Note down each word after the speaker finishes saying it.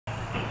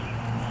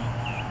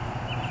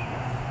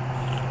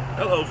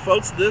Hello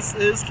folks, this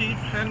is Keith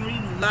Henry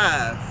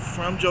live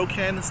from Joe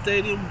Cannon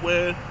Stadium,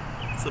 where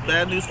it's a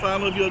bad news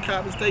final if you're a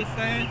Coppin State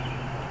fan.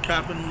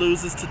 Coppin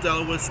loses to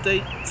Delaware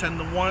State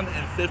 10-1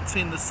 and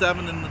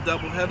 15-7 in the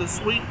doubleheader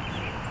sweep,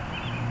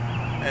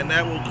 and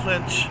that will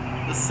clinch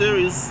the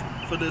series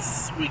for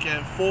this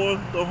weekend for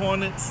the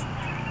Hornets.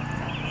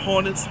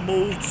 Hornets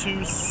move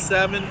to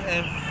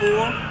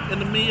 7-4 in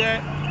the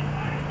MEAC,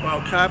 while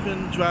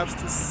Coppin drops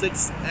to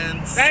 6-7.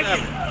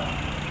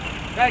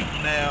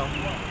 Now,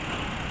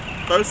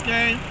 first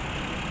game,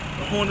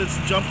 the Hornets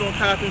jumped on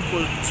Coppin for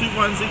 2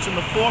 runs each in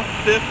the 4th,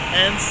 5th,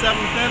 and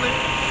 7th inning,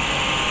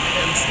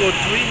 and scored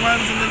 3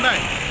 runs in the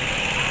 9th.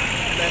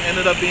 And that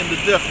ended up being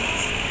the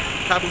difference.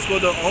 Coppin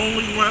scored the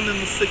only run in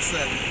the 6th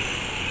inning.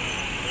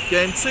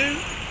 Game 2,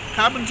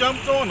 Coppin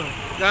jumped on them,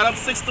 got up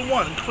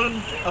 6-1,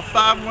 including a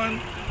 5-run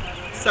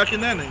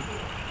second inning,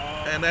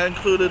 and that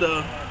included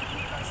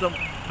some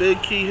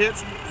big key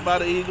hits by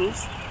the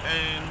Eagles,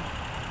 and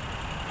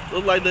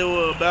looked like they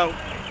were about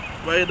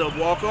ready to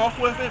walk off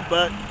with it,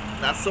 but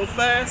not so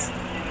fast,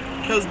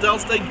 because Del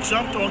State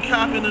jumped on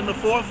Coppin in the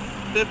 4th,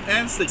 5th,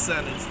 and 6th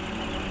innings.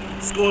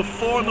 Scored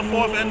 4 in the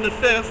 4th and the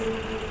 5th,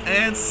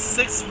 and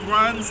 6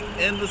 runs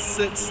in the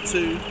 6th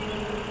to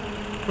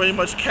pretty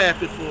much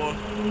cap it for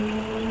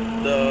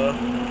the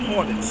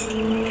Hornets.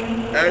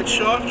 Eric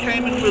Shaw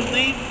came in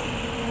relief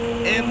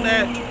in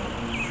that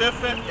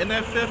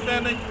 5th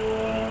inning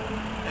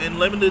and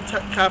limited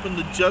Coppin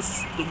to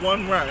just the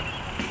 1 run.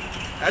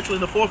 Actually,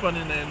 in the 4th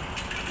inning, then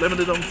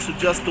limited them to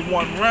just the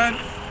 1 run,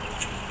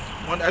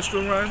 1 extra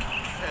run,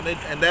 and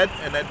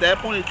at that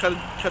point it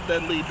cut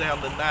that lead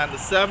down to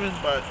 9-7.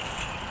 But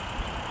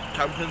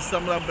Coppin couldn't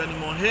sum up any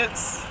more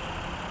hits,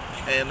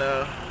 and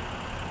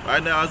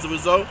right now, as a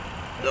result,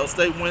 Del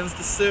State wins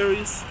the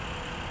series.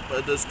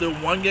 But there's still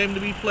 1 game to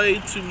be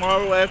played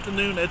tomorrow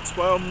afternoon at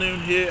 12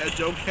 noon here at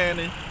Joe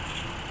Cannon.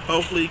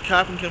 Hopefully,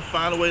 Coppin can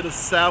find a way to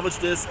salvage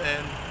this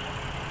and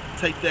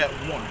take that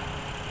 1.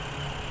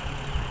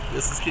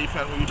 This is Keith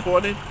Henry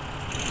reporting.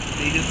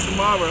 Be here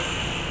tomorrow.